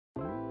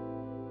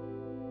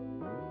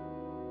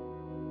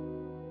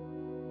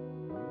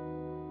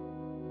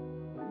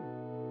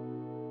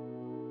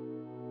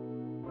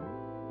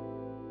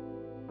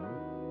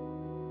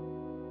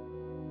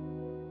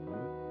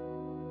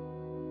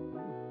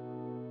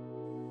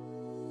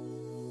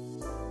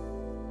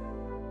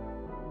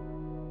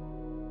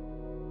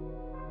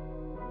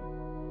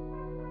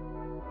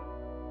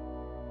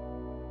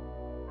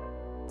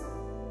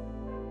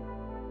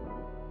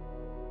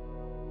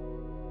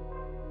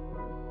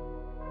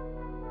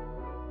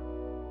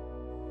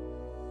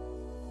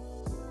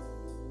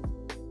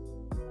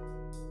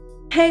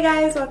Hey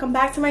guys, welcome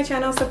back to my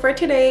channel. So for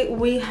today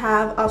we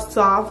have a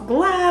soft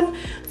glam.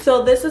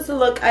 So this is the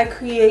look I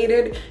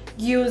created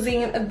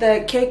using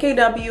the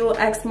KKW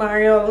X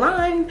Mario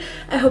line.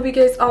 I hope you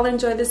guys all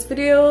enjoy this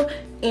video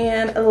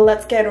and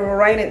let's get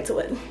right into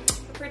it.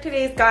 For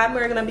today's glam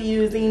we're going to be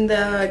using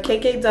the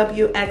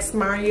KKW X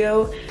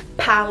Mario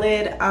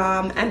palette,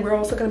 and we're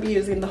also going to be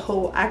using the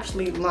whole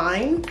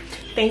line.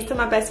 Thanks to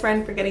my best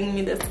friend for getting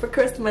me this for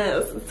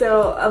Christmas.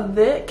 So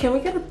can we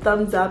get a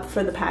thumbs up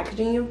for the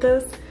packaging of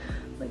this?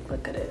 Like,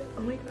 look at it.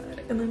 Oh my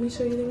god. And let me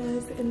show you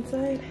guys the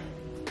inside.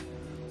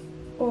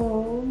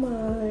 Oh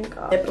my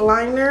god. Lip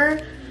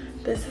liner.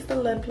 This is the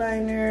lip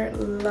liner.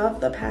 Love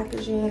the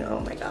packaging.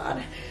 Oh my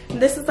god.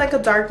 This is like a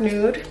dark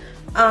nude.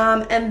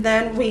 And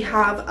then we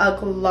have a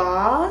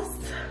gloss.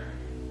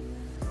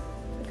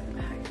 Look at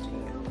the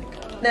packaging. Oh my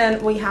god.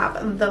 Then we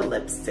have the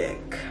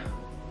lipstick.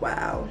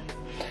 Wow.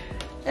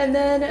 And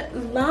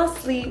then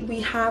lastly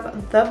we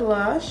have the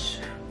blush.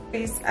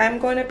 I'm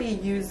going to be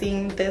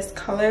using this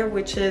color,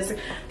 which is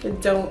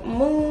Don't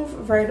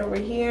Move, right over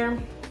here.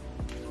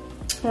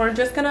 We're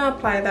just going to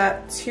apply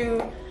that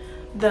to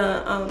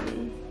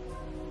the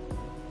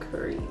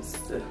crease.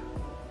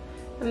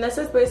 And this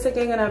is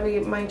basically going to be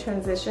my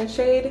transition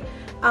shade.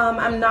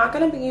 I'm not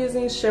going to be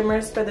using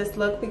shimmers for this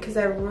look because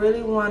I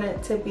really want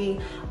it to be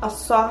a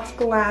soft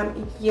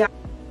glam. Yeah.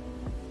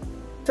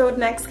 So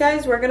next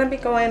guys, we're going to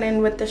be going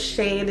in with the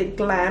shade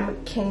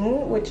Glam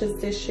King, which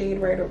is this shade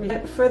right over here.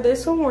 For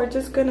this one, we're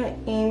just going to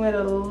aim it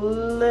a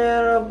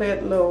little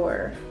bit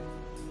lower.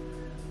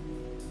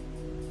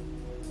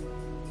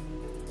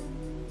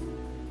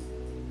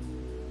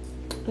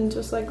 And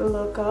just like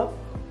look up.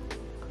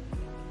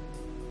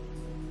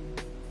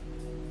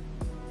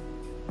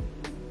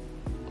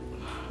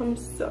 I'm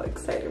so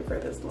excited for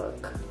this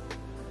look.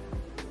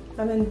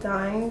 I've been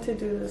dying to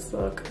do this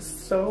look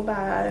so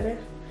bad.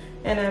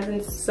 And I've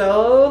been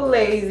so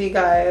lazy,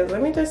 guys.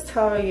 Let me just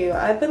tell you,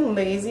 I've been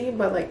lazy,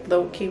 but like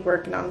low-key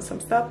working on some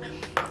stuff.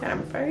 And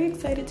I'm very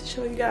excited to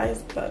show you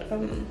guys. But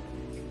I'm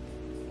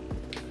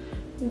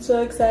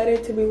so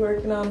excited to be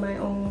working on my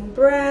own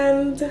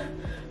brand,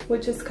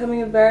 which is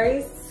coming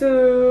very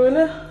soon.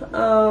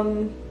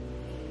 And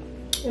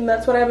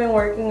that's what I've been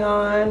working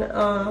on.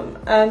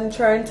 I'm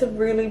trying to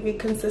really be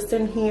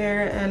consistent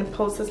here and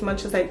post as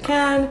much as I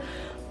can.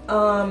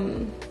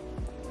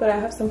 But I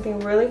have something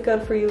really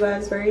good for you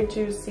guys, very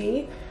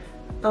juicy.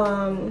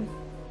 And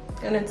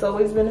it's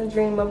always been a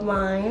dream of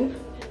mine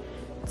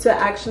to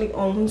actually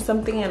own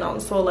something and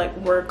also like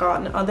work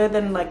on, other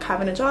than like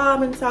having a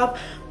job and stuff,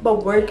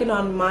 but working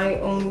on my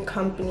own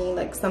company,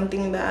 like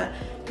something that,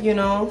 you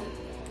know,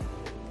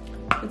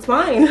 it's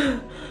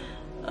mine.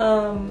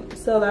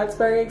 So that's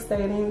very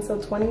exciting. So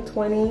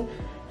 2020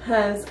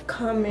 has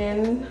come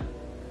in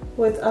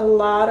with a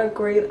lot of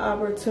great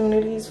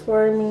opportunities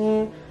for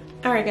me.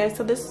 Alright guys,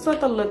 so this is what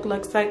the look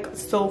looks like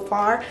so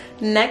far.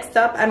 Next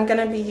up, I'm going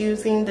to be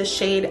using the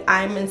shade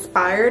I'm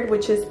Inspired,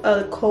 which is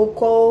a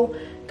cocoa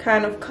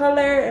kind of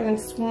color, and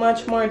it's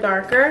much more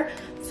darker.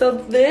 So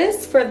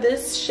for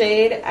this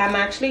shade, I'm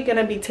actually going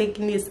to be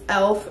taking this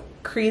e.l.f.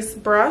 crease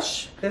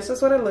brush. This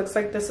is what it looks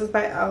like. This is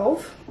by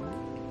e.l.f.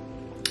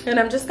 And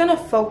I'm just going to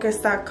focus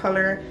that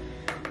color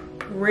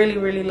really,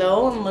 really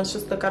low. And let's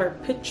just look at our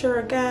picture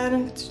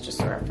again to just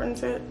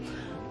reference it.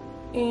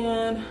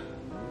 And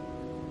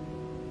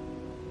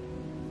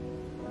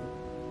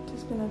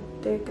gonna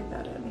dig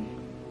that in.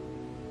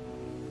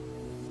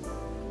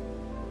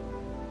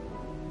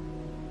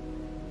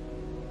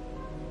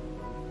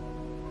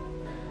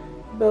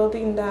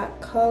 Building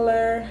that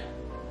color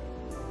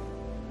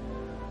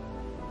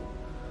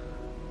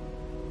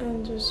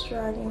and just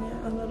dragging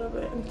it a little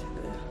bit into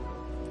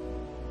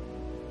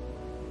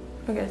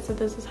the. Okay, so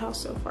this is how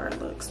so far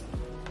it looks.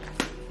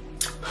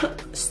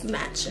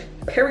 Snatch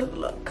period.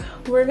 Look,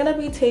 we're gonna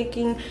be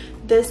taking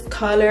this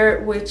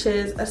color, which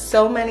is a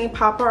So Many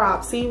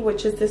Paparazzi,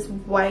 which is this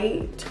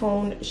white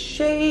toned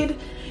shade,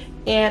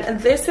 and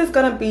this is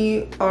gonna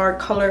be our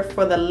color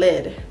for the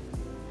lid.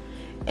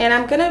 And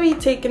I'm gonna be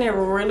taking it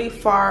really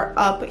far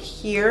up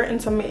here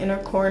into my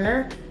inner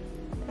corner,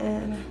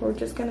 and we're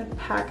just gonna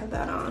pack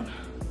that on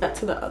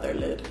to the other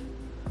lid.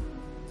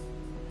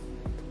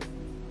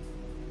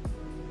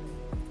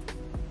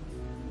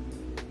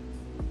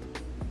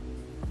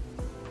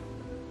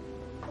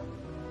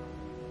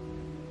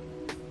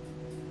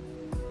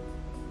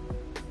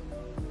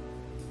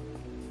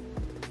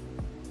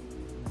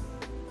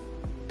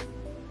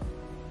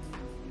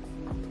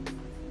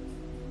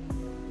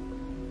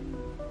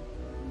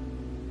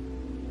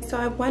 So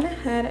I went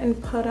ahead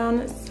and put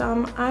on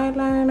some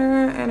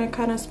eyeliner, and I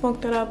kind of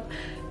smoked it up,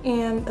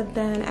 and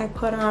then I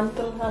put on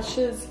the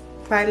lashes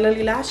by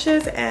Lily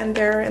Lashes, and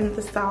they're in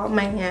the style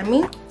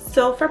Miami.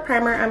 So for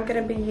primer, I'm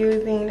going to be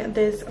using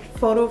this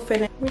Photo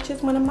Finish, which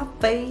is one of my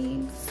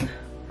faves.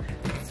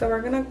 So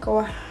we're going to go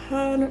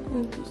ahead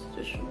and just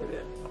distribute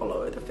it all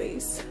over the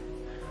face.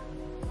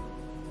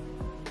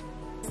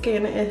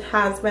 Skin, it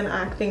has been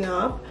acting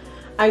up.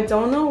 I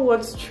don't know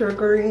what's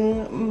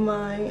triggering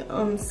my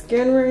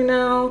skin right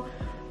now.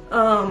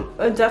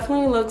 It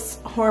definitely looks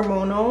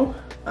hormonal.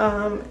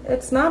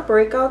 It's not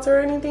breakouts or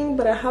anything,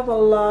 but I have a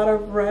lot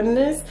of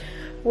redness,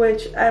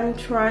 which I'm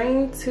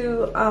trying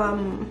to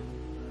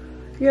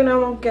you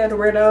know, get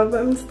rid of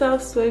and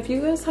stuff. So if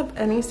you guys have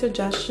any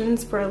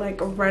suggestions for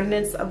like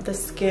redness of the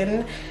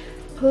skin,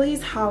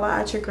 please holla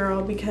at your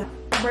girl, because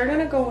we're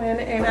gonna go in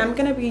and I'm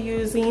gonna be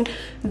using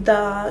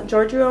the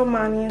Giorgio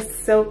Armani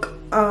silk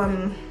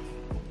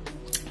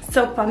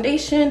silk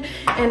foundation,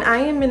 and I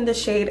am in the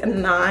shade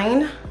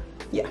 9.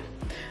 Yeah,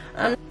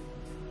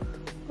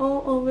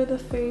 all over the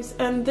face.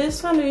 And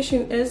this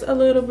foundation is a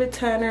little bit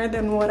tanner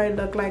than what I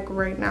look like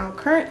right now.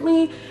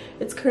 Currently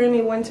it's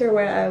currently winter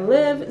where I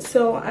live,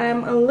 so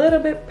I'm a little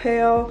bit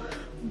pale,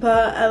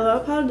 but I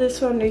love how this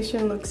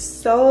foundation looks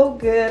so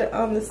good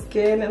on the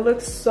skin. It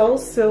looks so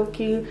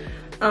silky,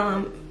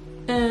 and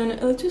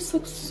it just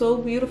looks so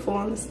beautiful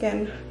on the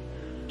skin.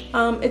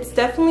 It's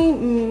definitely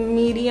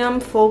medium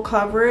full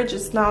coverage.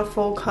 It's not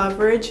full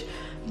coverage,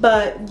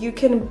 but you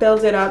can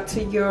build it up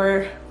to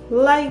your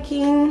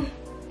liking.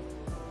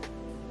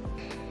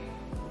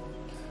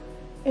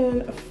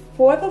 And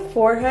for the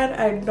forehead,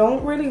 I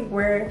don't really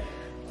wear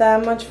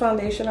that much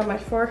foundation on my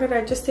forehead.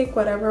 I just take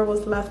whatever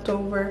was left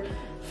over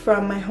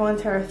from my whole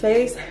entire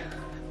face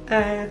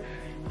and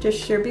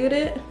distribute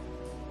it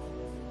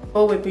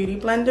with beauty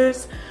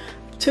blenders,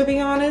 to be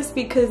honest,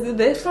 because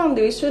this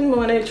foundation,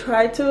 when I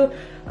try to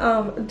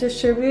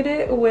distribute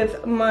it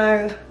with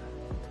my,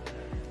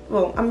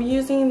 well, I'm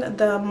using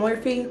the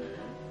Morphe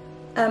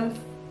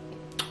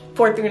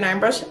M439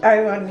 brush.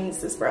 Everyone needs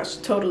this brush,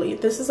 totally.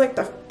 This is like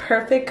the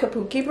perfect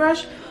kabuki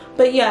brush.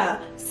 But yeah,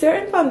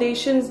 certain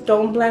foundations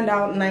don't blend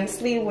out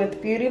nicely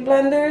with beauty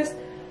blenders.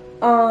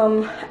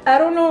 I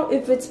don't know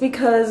if it's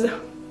because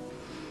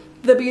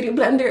the beauty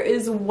blender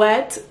is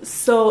wet,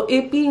 so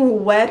it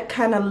being wet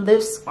kind of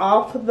lifts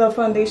off the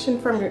foundation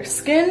from your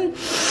skin.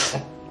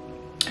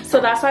 So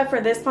that's why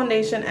for this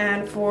foundation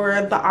and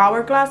for the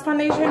Hourglass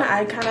foundation,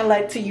 I kind of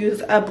like to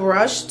use a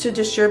brush to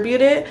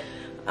distribute it,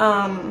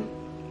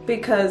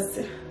 because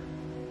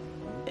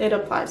it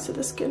applies to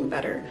the skin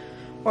better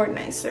or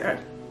nicer.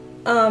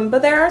 But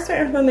there are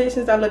certain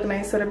foundations that look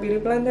nice with a beauty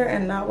blender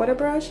and not with a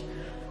brush.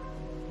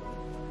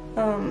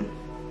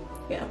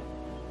 Yeah.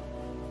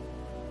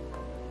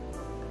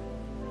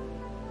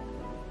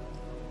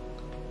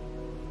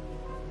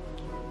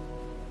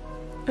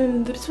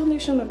 And this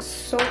foundation looks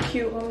so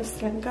cute on the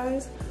skin,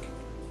 guys.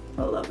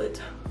 I love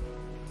it.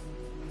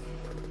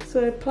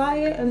 So I apply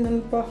it and then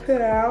buff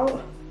it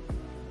out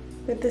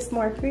with this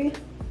Morphe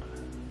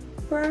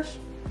brush.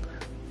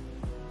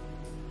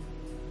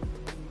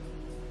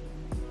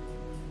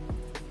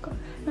 Go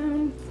ahead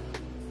and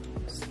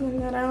swing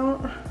that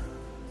out.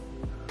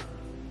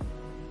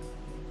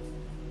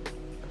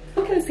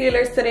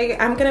 Concealers today,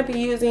 I'm gonna be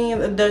using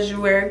the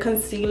Jouer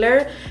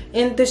concealer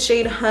in the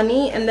shade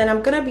Honey, and then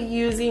I'm gonna be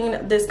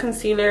using this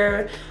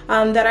concealer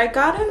that I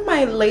got in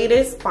my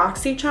latest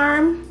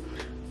BoxyCharm,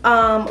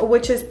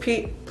 which is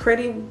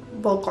pretty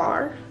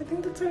vulgar. I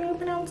think that's how you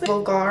pronounce it.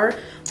 Vulgar.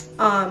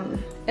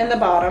 In the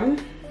bottom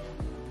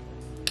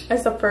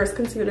is the first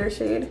concealer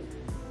shade,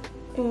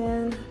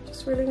 and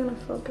just really gonna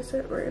focus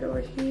it right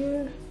over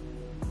here.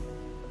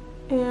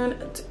 And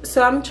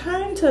so I'm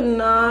trying to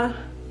not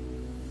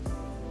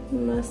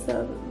mess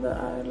up the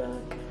eye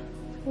look.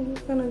 I'm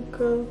just gonna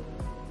go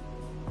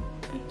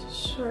and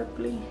just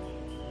sharply.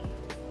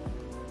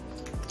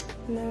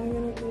 Now I'm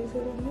gonna use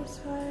it on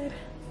this side.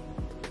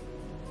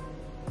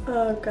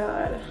 Oh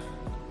god.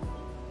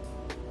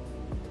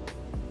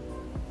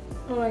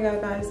 Oh my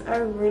god, guys, I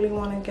really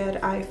want to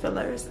get eye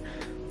fillers.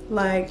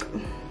 Like,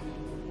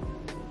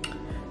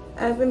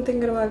 I've been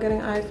thinking about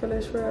getting eye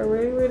fillers for a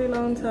really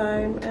long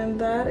time, and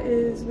that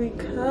is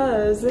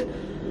because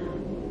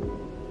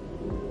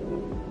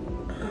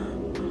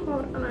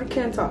I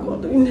can't talk while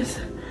doing this.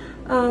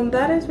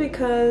 That is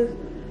because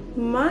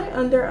my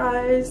under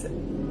eyes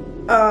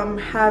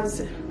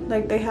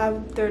they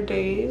have their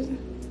days,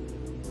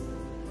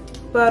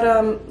 but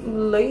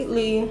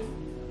lately,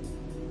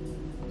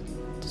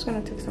 just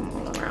gonna take some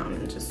all around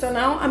and just. So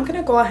now I'm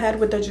gonna go ahead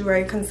with the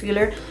Jouer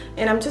concealer,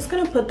 and I'm just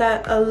gonna put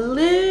that a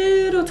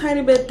little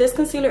tiny bit. This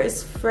concealer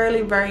is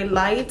fairly very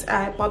light.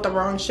 I bought the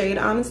wrong shade,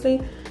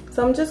 honestly,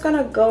 so I'm just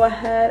gonna go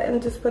ahead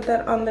and just put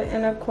that on the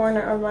inner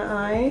corner of my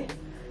eye,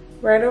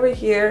 right over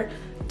here,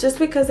 just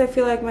because I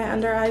feel like my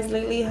under eyes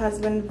lately has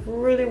been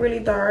really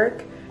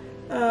dark.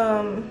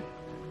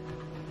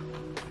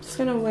 Just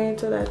gonna wait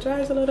till that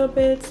dries a little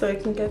bit so I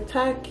can get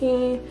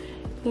tacky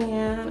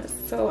and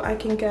so I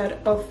can get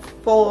a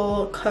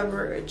full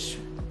coverage.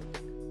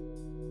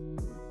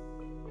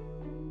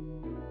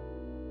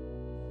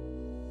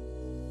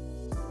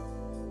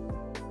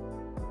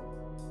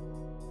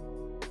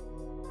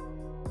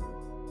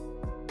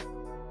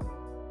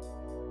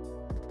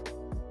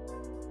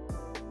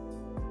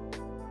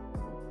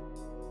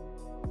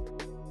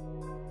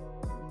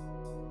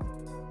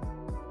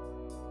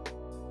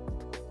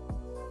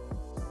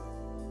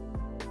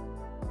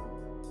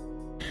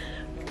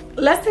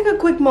 let's take a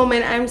quick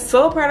moment. I'm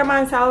so proud of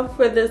myself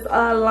for this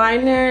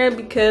liner,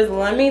 because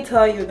let me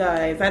tell you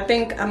guys, I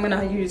think I'm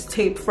gonna use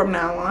tape from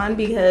now on,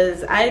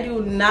 because I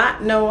do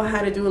not know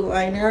how to do a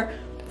liner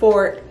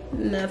for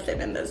nothing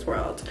in this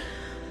world.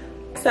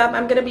 Next up,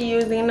 I'm gonna be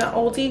using the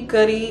oldie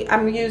goodie.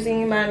 I'm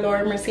using my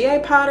Laura Mercier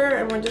powder,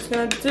 and we're just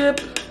gonna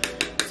dip.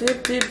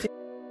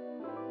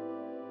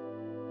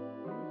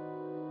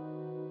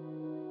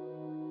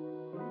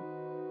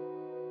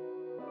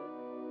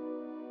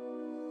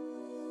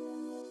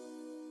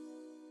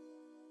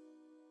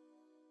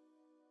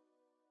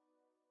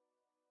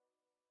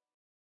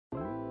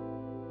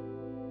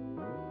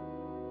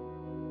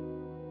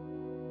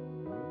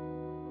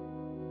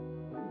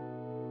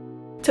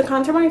 To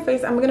contour my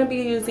face, I'm gonna be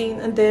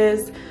using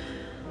this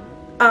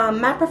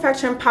Matte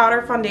Perfection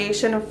powder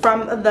foundation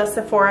from the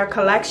Sephora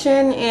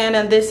collection,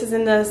 and this is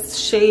in the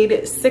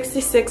shade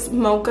 66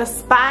 Mocha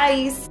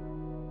Spice.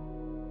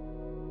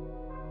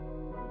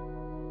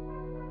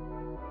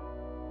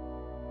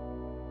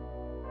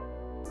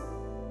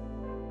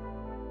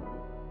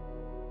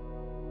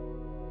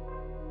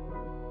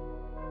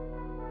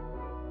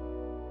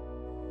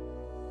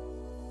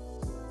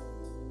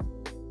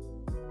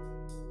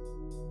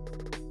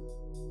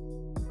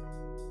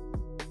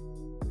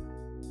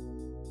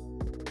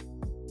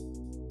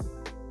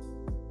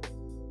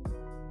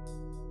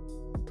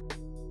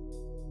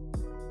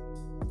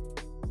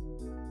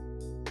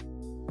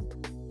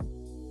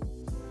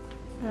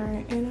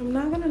 Alright, and I'm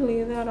not gonna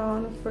leave that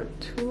on for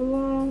too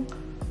long,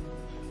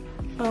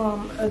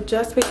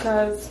 just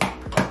because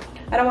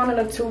I don't want to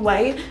look too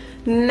white.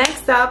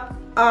 Next up,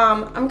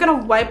 I'm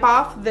gonna wipe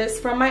off this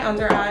from my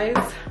under eyes,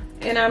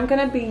 and I'm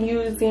gonna be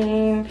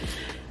using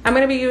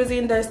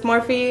this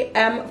Morphe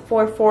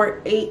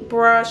M448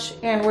 brush,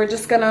 and we're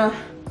just gonna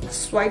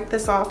swipe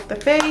this off the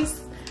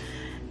face,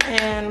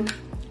 and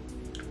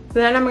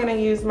then I'm gonna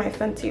use my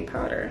Fenty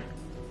powder.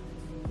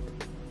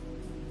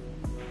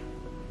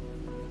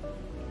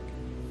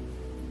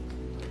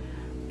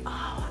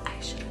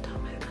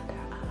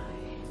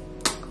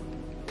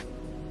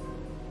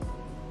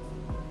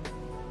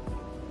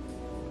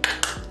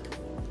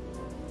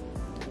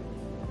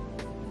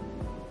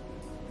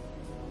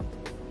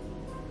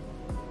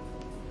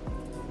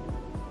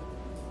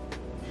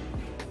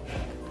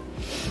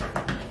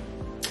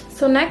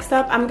 So next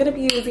up, I'm gonna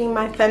be using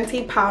my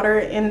Fenty powder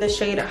in the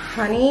shade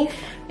Honey,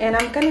 and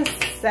I'm gonna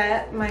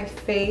set my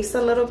face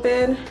a little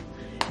bit.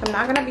 I'm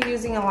not gonna be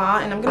using a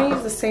lot, and I'm gonna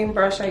use the same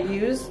brush I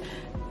used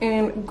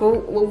and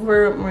go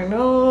over my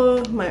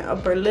nose, my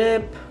upper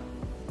lip,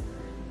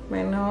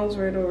 my nose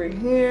right over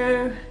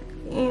here,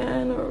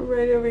 and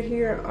right over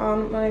here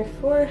on my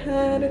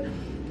forehead.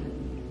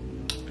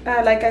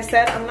 Like I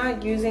said, I'm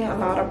not using a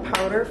lot of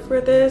powder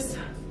for this.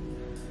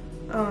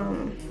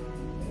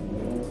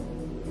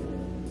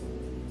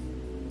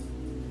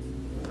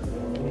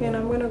 And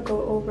I'm gonna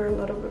go over a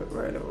little bit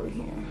right over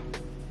here,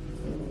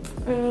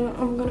 and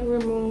I'm gonna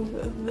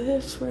remove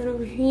this right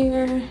over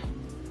here,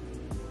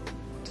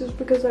 just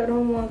because I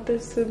don't want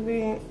this to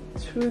be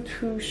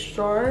too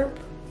sharp.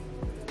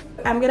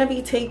 I'm gonna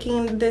be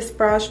taking this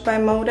brush by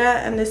Moda,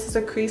 and this is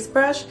a crease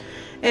brush,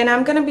 and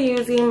I'm gonna be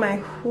using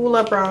my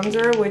Hoola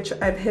bronzer, which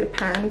I've hit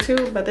pan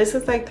to, but this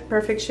is like the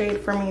perfect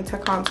shade for me to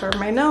contour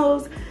my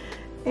nose.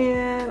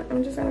 And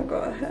I'm just gonna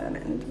go ahead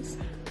and just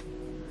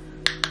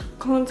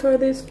contour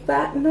this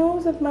fat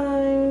nose of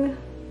mine.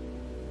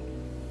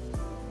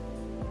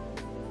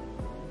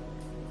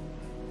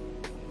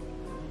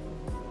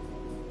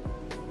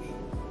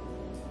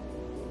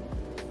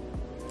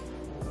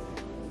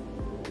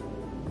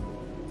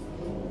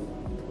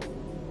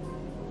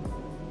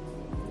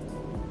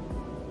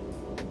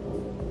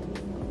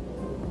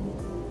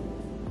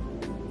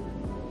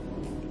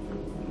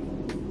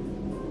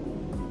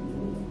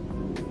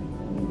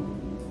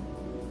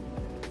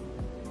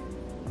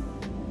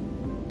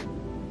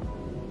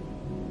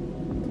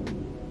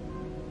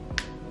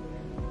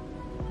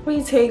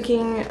 Be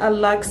taking a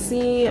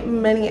Luxie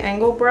mini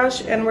angle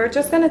brush, and we're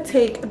just gonna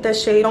take the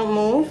shade Don't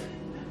Move.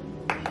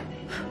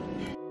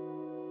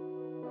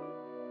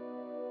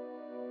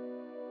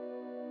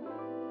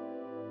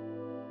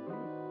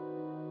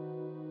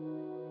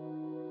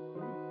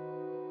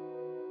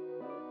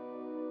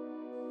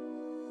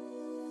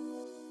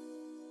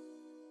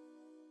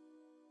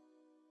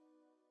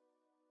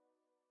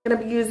 I'm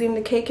gonna be using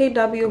the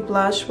KKW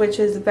blush, which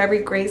is Very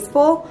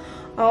Graceful.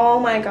 Oh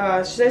my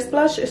gosh, this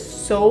blush is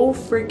so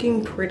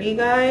freaking pretty,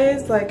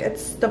 guys. Like,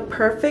 it's the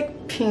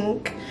perfect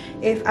pink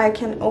if I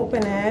can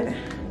open it.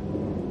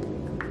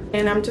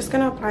 And I'm just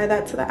gonna apply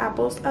that to the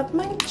apples of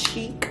my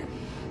cheek.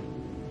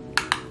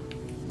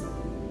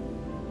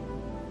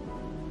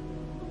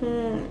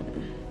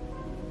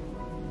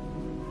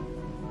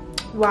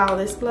 Wow,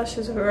 this blush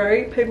is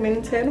very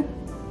pigmented.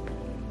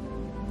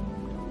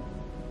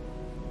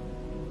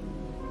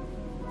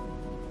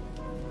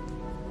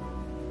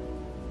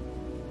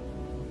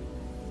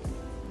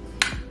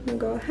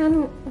 Go ahead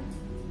and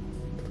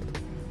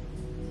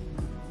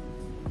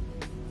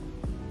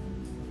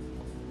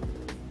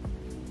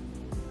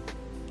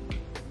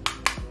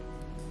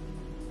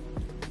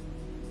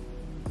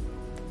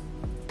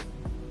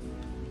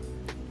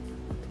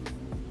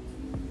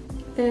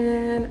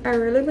And I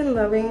really been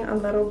loving a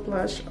little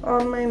blush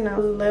on my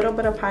nose, a little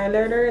bit of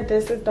highlighter.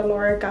 This is the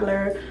Laura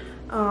Geller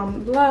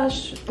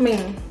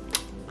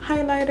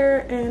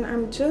highlighter, and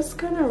I'm just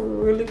gonna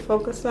really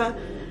focus that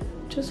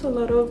just a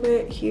little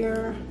bit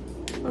here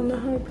on the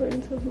high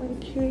points of my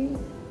cheek.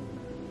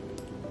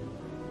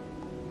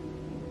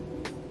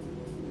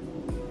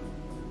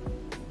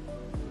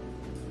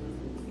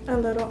 A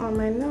little on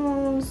my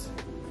nose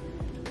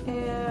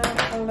and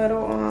a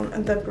little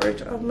on the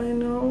bridge of my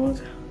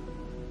nose.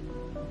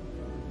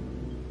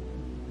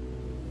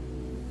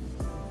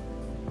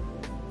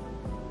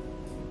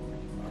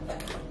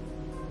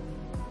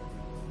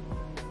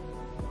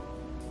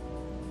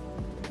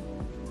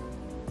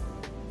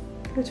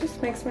 It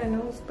just makes my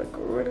nose look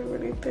really,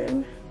 really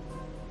thin.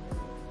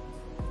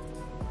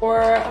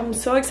 I'm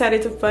so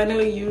excited to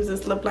finally use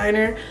this lip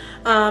liner.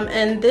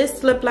 And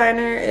this lip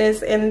liner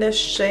is in the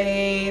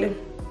shade,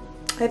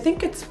 I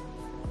think it's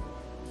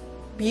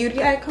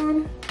Beauty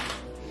Icon.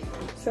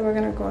 So we're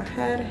gonna go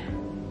ahead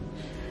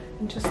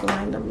and just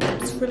line the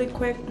lips really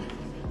quick.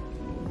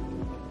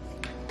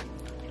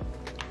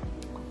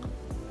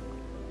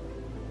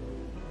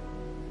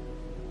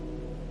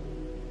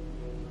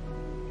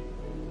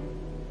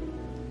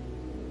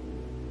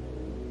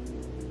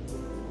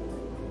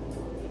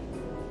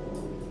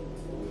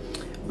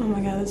 Oh my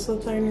god, this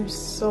lip liner is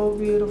so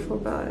beautiful,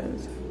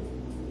 guys.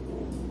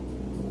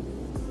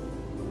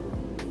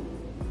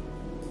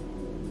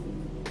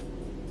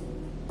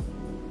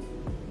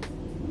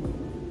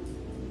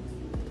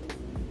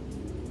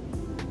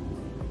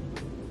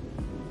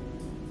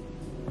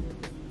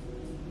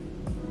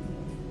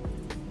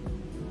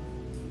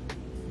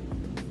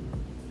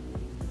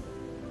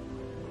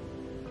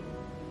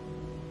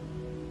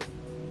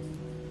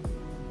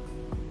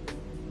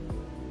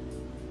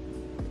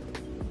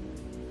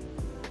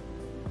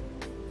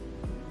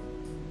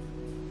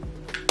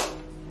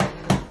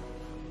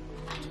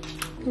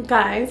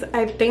 Guys,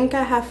 I think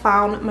I have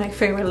found my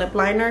favorite lip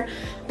liner.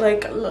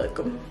 Like,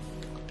 look,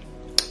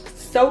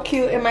 so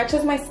cute. It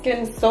matches my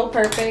skin so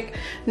perfect.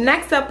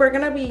 Next up, we're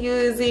gonna be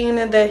using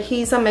the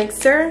He's a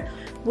Mixer,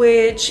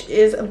 which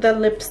is the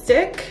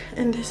lipstick,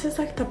 and this is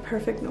like the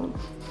perfect one.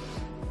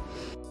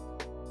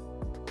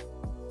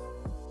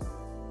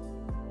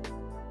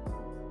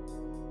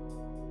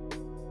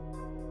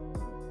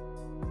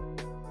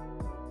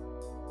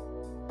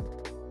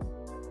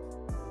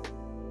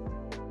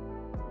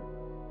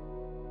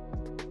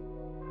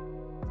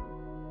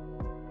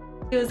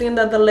 Using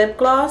the lip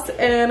gloss,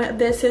 and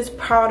this is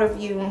Proud of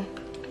You.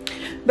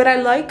 But I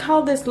like how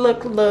this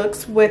look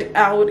looks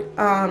without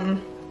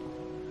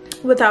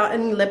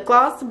any lip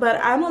gloss.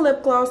 But I'm a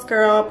lip gloss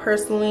girl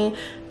personally,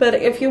 but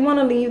if you want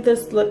to leave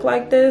this look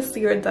like this,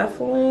 you'll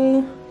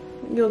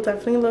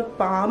definitely look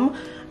bomb.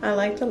 I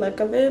like the look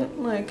of it.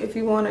 Like, if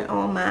you want it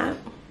all matte,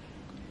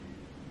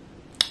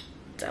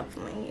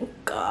 definitely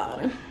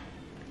got it.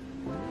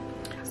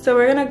 So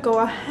we're gonna go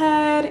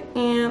ahead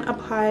and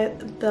apply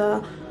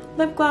the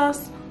lip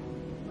gloss.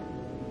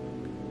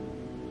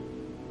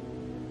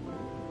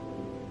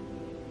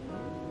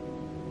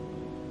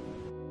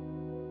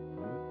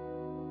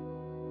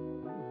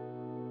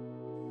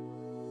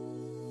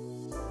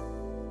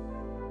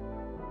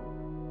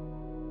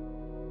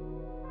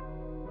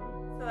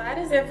 So that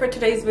is it for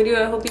today's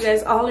video. I hope you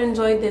guys all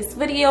enjoyed this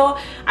video.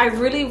 I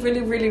really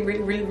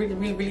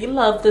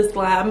love this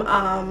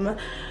glam.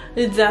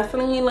 It's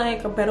definitely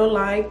like a better,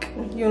 like,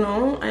 you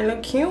know, I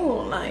look cute.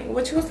 Like,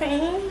 what you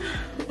saying?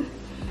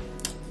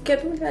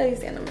 Get me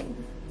guys into me.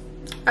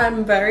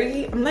 I'm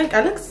like,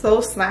 I look so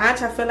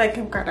snatched. I feel like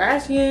Kim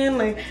Kardashian,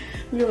 like,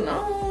 you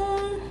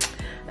know.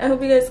 I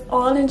hope you guys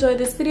all enjoyed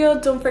this video.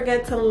 Don't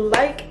forget to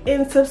like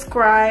and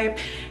subscribe,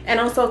 and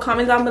also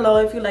comment down below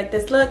if you like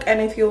this look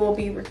and if you will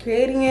be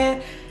recreating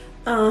it.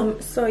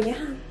 So yeah,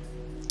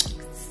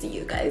 see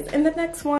you guys in the next one.